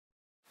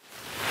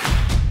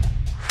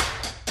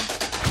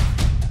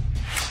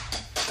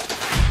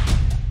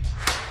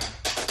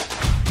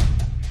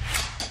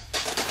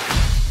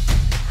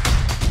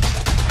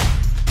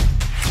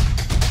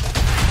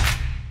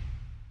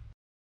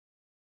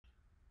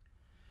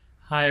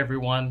Hi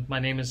everyone, my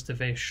name is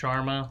Devesh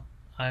Sharma.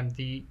 I'm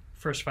the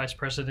first Vice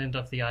President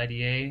of the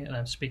IDA, and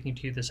I'm speaking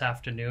to you this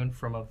afternoon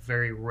from a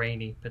very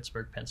rainy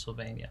Pittsburgh,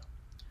 Pennsylvania.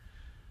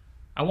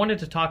 I wanted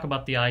to talk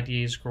about the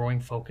IDA's growing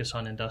focus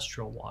on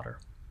industrial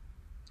water.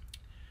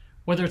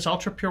 Whether it's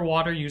ultra-pure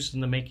water used in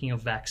the making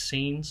of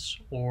vaccines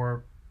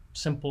or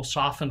simple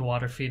softened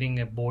water feeding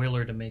a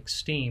boiler to make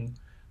steam,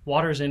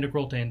 water is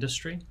integral to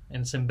industry,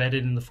 and it's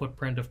embedded in the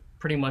footprint of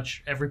pretty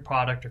much every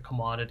product or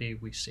commodity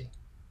we see.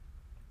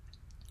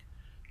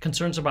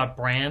 Concerns about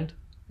brand,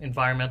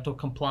 environmental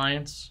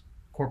compliance,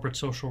 corporate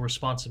social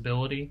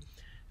responsibility,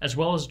 as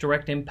well as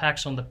direct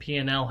impacts on the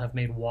P&L have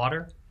made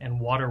water and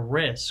water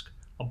risk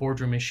a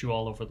boardroom issue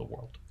all over the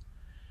world.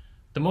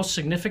 The most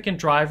significant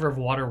driver of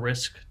water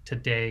risk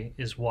today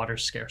is water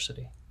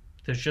scarcity.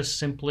 There's just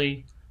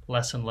simply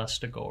less and less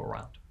to go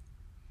around.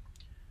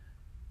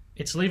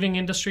 It's leaving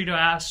industry to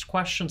ask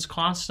questions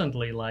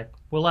constantly like,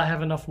 will I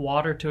have enough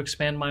water to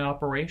expand my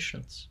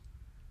operations?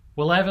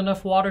 Will I have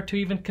enough water to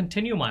even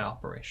continue my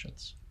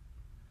operations?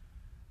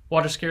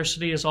 Water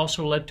scarcity has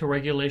also led to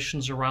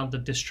regulations around the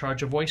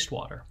discharge of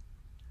wastewater.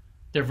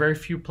 There are very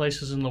few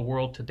places in the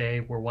world today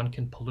where one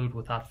can pollute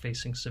without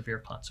facing severe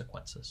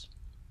consequences.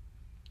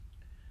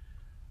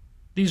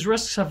 These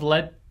risks have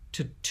led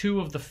to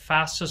two of the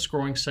fastest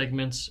growing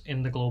segments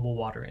in the global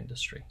water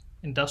industry: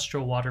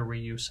 industrial water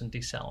reuse and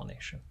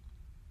desalination.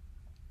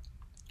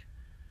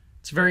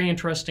 It's very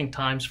interesting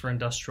times for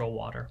industrial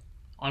water.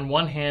 On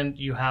one hand,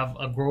 you have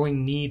a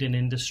growing need in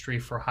industry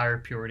for higher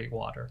purity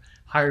water.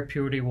 Higher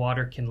purity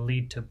water can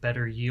lead to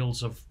better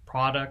yields of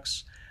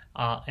products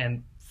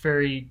and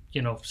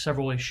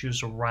several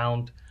issues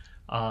around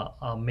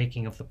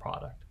making of the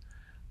product.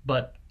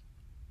 But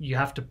you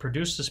have to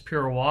produce this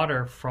pure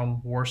water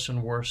from worse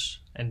and worse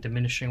and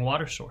diminishing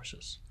water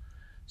sources.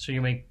 So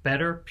you make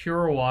better,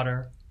 pure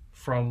water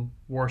from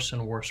worse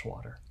and worse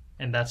water.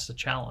 And that's the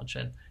challenge.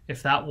 And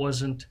if that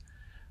wasn't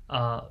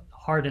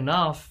hard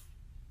enough,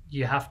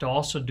 you have to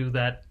also do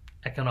that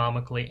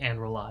economically and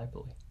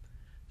reliably.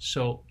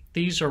 So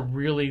these are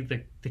really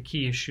the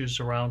key issues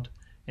around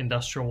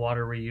industrial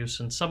water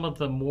reuse. And some of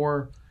the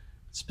more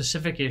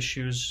specific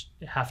issues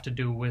have to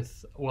do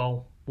with,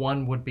 well,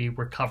 one would be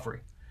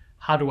recovery.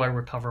 How do I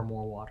recover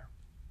more water?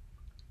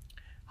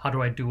 How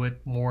do I do it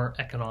more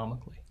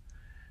economically?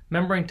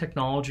 Membrane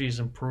technology is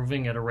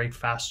improving at a rate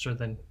faster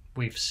than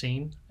we've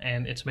seen,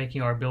 and it's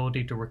making our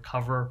ability to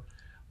recover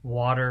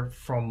water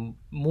from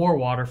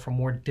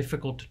more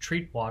difficult to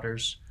treat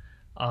waters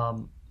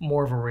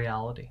more of a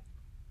reality.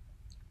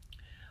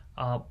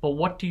 But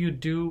what do you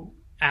do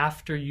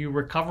after you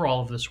recover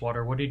all of this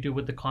water? What do you do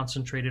with the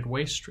concentrated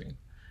waste stream?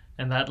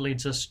 And that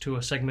leads us to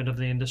a segment of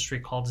the industry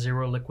called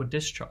zero liquid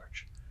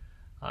discharge.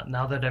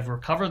 Now that I've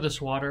recovered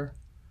this water,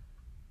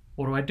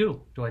 what do I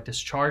do? Do I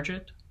discharge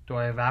it? Do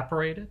I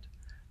evaporate it?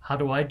 How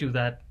do I do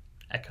that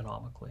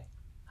economically?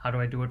 How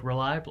do I do it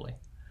reliably?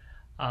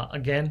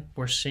 Again,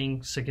 we're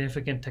seeing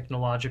significant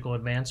technological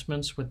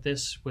advancements with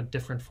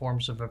different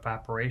forms of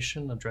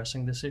evaporation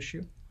addressing this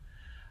issue.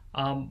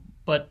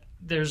 But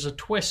there's a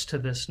twist to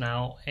this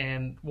now,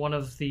 and one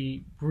of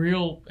the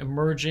real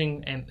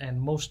emerging and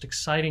most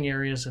exciting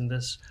areas in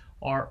this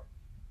are,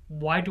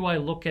 why do I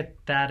look at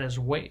that as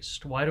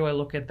waste? Why do I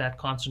look at that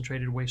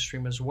concentrated waste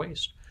stream as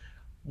waste?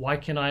 Why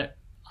can I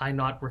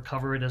not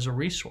recover it as a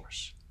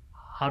resource?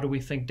 How do we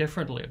think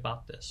differently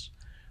about this?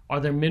 Are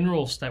there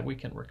minerals that we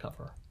can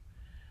recover?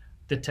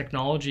 The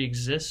technology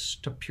exists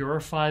to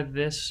purify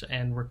this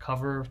and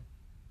recover,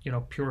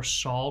 pure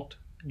salt,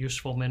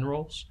 useful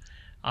minerals,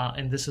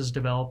 and this is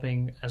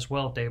developing as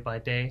well day by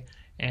day.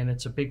 And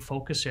it's a big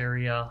focus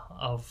area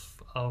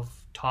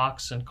of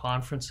talks and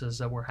conferences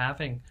that we're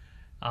having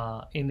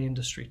in the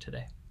industry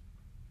today.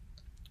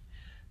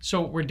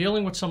 So we're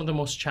dealing with some of the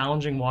most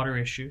challenging water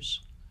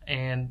issues,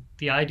 and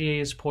the IDA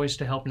is poised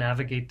to help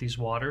navigate these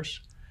waters,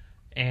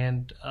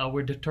 and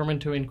we're determined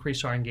to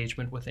increase our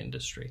engagement with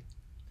industry.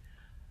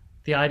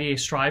 The IDA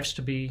strives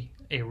to be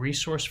a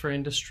resource for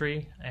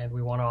industry, and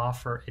we want to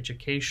offer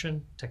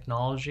education,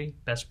 technology,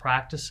 best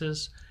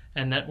practices,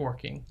 and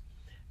networking.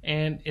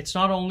 And it's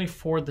not only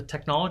for the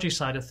technology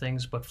side of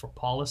things, but for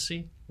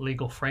policy,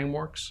 legal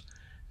frameworks,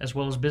 as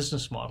well as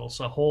business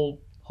models, a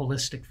whole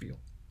holistic view.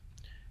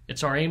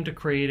 It's our aim to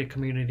create a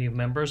community of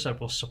members that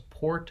will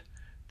support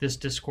this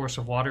discourse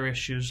of water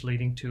issues,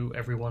 leading to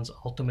everyone's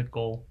ultimate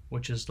goal,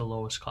 which is the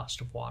lowest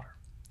cost of water.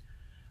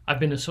 I've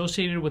been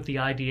associated with the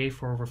IDA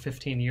for over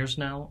 15 years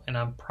now, and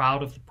I'm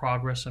proud of the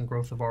progress and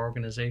growth of our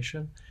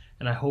organization,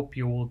 and I hope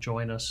you will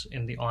join us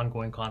in the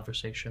ongoing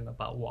conversation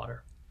about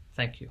water.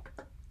 Thank you.